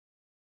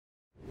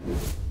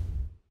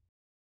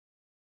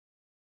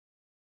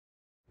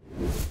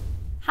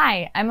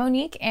Hi, I'm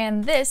Monique,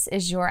 and this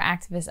is your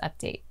activist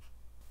update.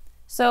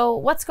 So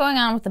what's going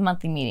on with the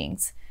monthly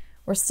meetings?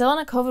 We're still in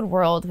a COVID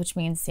world, which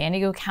means San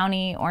Diego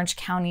County, Orange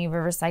County,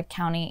 Riverside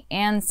County,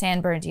 and San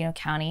Bernardino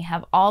County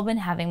have all been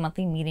having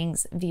monthly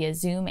meetings via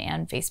Zoom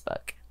and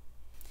Facebook.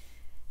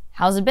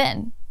 How's it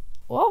been?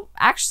 Well,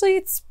 actually,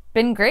 it's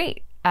been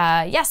great.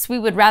 Yes, we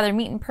would rather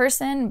meet in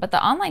person, but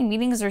the online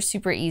meetings are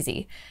super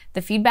easy.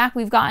 The feedback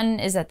we've gotten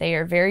is that they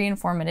are very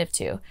informative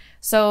too.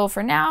 So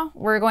for now,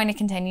 we're going to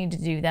continue to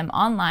do them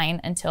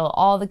online until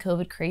all the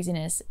COVID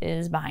craziness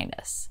is behind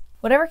us.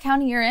 Whatever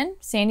county you're in,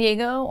 San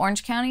Diego,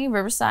 Orange County,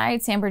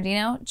 Riverside, San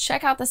Bernardino,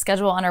 check out the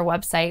schedule on our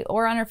website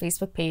or on our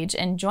Facebook page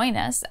and join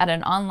us at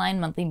an online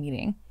monthly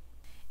meeting.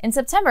 In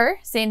September,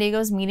 San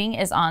Diego's meeting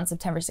is on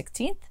September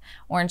 16th,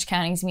 Orange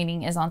County's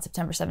meeting is on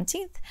September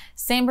 17th,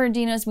 San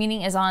Bernardino's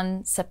meeting is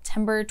on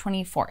September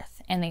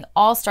 24th, and they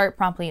all start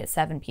promptly at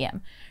 7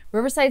 p.m.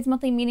 Riverside's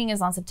monthly meeting is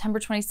on September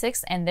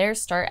 26th, and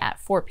theirs start at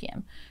 4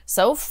 p.m.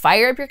 So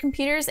fire up your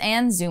computers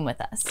and Zoom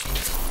with us.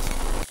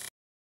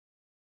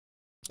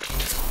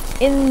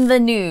 In the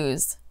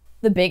news,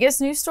 the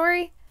biggest news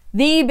story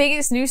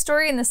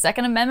in the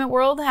Second Amendment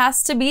world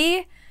has to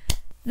be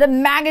the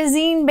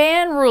magazine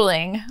ban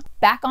ruling.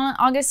 Back on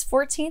August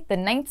 14th, the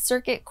Ninth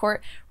Circuit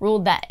Court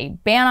ruled that a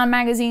ban on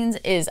magazines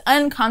is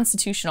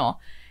unconstitutional.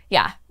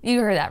 Yeah,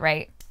 you heard that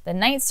right. The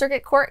Ninth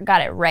Circuit Court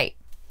got it right.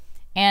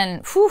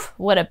 And whew,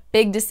 what a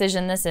big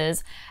decision this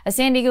is. A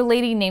San Diego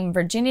lady named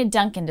Virginia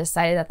Duncan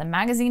decided that the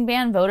magazine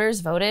ban voters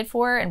voted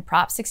for in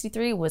Prop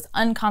 63 was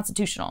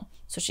unconstitutional.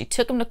 So she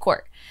took him to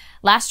court.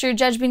 Last year,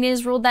 Judge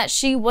Benitez ruled that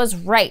she was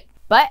right.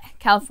 But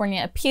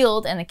California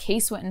appealed, and the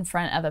case went in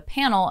front of a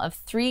panel of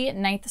 3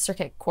 Ninth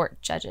Circuit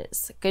Court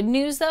judges. Good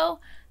news though,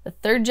 the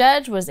third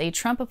judge was a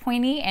Trump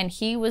appointee, and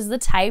he was the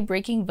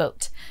tie-breaking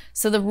vote.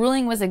 So the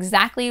ruling was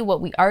exactly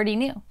what we already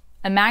knew.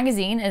 A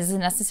magazine is a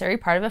necessary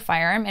part of a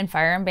firearm, and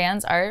firearm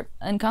bans are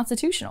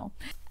unconstitutional.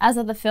 As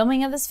of the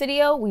filming of this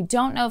video, we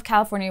don't know if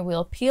California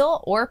will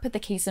appeal or put the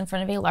case in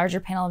front of a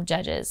larger panel of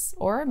judges,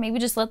 or maybe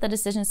just let the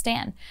decision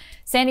stand.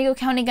 San Diego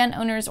County gun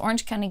owners,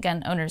 Orange County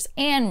gun owners,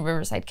 and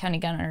Riverside County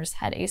gun owners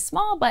had a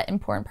small but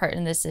important part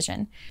in the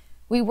decision.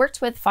 We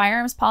worked with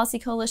Firearms Policy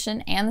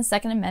Coalition and the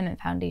Second Amendment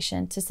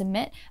Foundation to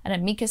submit an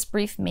amicus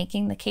brief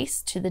making the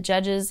case to the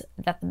judges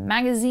that the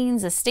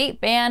magazines the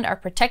state banned are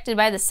protected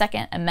by the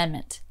Second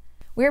Amendment.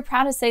 We are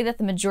proud to say that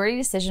the majority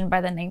decision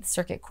by the Ninth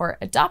Circuit Court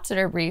adopted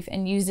our brief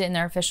and used it in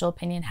their official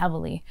opinion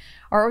heavily.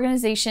 Our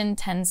organization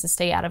tends to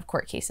stay out of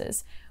court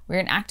cases. We're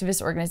an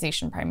activist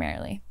organization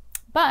primarily.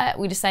 But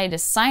we decided to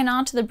sign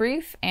on to the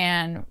brief,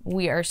 and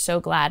we are so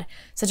glad.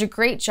 Such a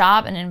great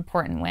job and an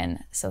important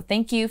win. So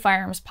thank you,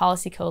 Firearms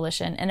Policy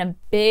Coalition, and a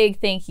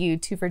big thank you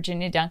to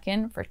Virginia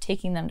Duncan for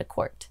taking them to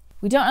court.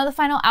 We don't know the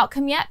final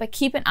outcome yet, but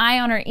keep an eye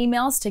on our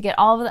emails to get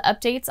all of the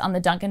updates on the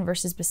Duncan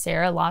versus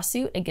Becerra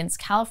lawsuit against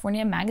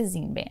California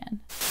magazine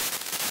ban.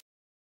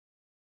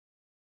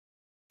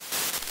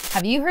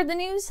 Have you heard the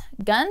news?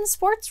 Gun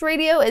Sports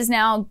Radio is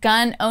now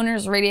Gun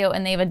Owners Radio,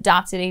 and they've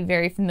adopted a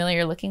very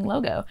familiar looking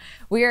logo.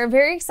 We are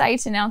very excited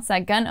to announce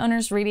that Gun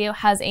Owners Radio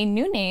has a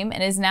new name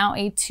and is now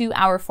a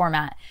 2-hour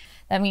format.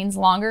 That means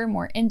longer,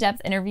 more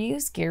in-depth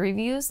interviews, gear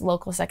reviews,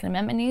 local Second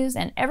Amendment news,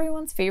 and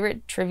everyone's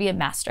favorite trivia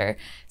master,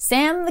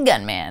 Sam the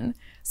Gunman.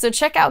 So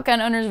check out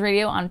Gun Owners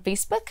Radio on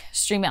Facebook,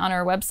 stream it on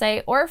our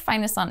website, or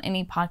find us on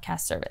any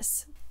podcast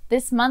service.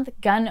 This month,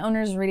 Gun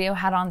Owners Radio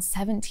had on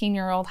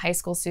 17-year-old high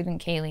school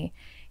student Kaylee.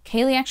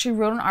 Kaylee actually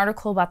wrote an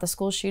article about the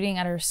school shooting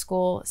at her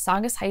school,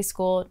 Saugus High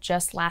School,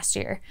 just last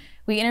year.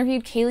 We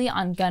interviewed Kaylee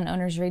on Gun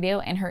Owners Radio,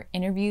 and her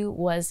interview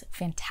was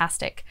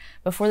fantastic.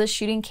 Before the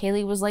shooting,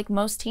 Kaylee was like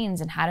most teens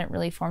and hadn't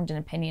really formed an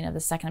opinion of the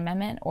Second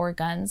Amendment or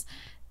guns.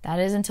 That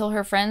is until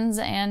her friends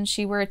and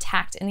she were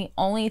attacked, and the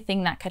only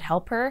thing that could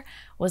help her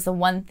was the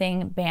one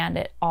thing banned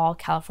at all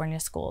California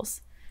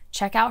schools.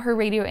 Check out her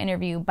radio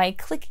interview by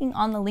clicking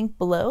on the link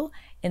below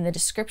in the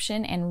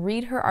description, and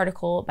read her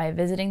article by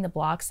visiting the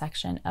blog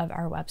section of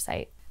our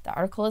website. The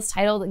article is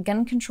titled,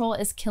 "Gun Control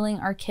is Killing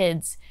Our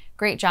Kids."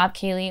 Great job,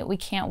 Kaylee. We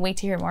can't wait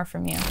to hear more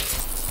from you.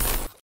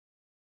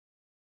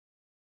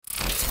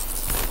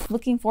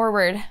 Looking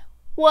forward,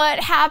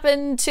 what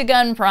happened to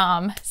Gun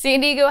Prom? San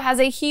Diego has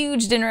a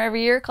huge dinner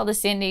every year called the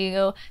San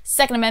Diego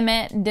Second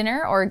Amendment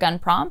Dinner, or Gun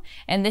Prom,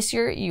 and this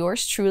year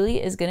yours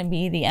truly is going to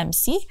be the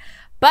MC.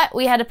 But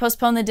we had to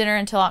postpone the dinner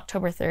until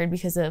October 3rd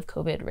because of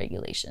COVID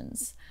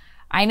regulations.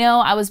 I know,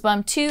 I was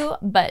bummed too,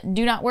 but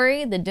do not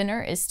worry, the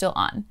dinner is still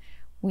on.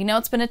 We know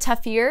it's been a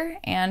tough year,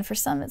 and for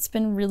some it's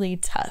been really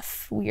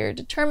tough. We are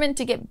determined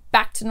to get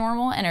back to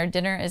normal, and our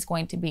dinner is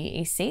going to be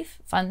a safe,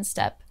 fun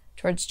step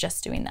towards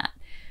just doing that.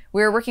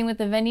 We are working with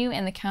the venue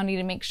and the county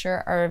to make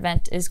sure our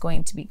event is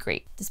going to be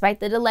great.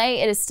 Despite the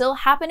delay, it is still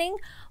happening.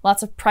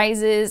 Lots of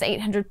prizes,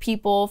 800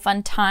 people,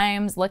 fun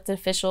times, elected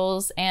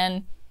officials,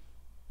 and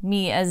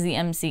me as the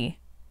MC.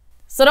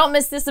 So don't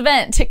miss this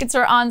event. Tickets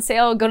are on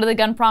sale. Go to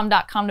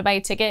thegunprom.com to buy a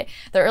ticket.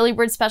 The early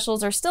bird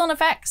specials are still in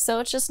effect,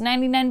 so it's just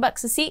 99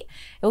 bucks a seat.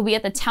 It will be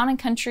at the Town and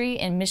Country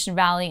in Mission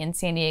Valley in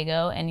San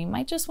Diego, and you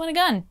might just win a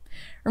gun.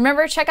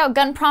 Remember, check out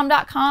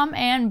gunprom.com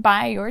and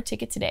buy your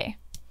ticket today.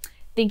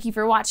 Thank you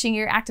for watching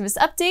your activist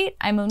update.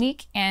 I'm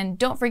Monique, and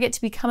don't forget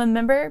to become a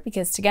member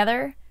because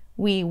together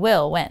we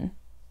will win.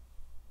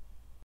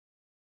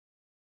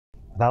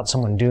 Without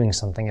someone doing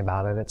something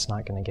about it, it's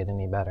not going to get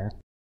any better.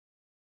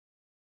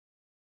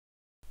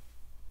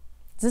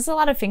 Is this a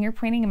lot of finger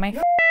pointing? Am I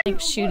like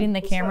shooting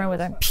the camera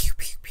with a pew?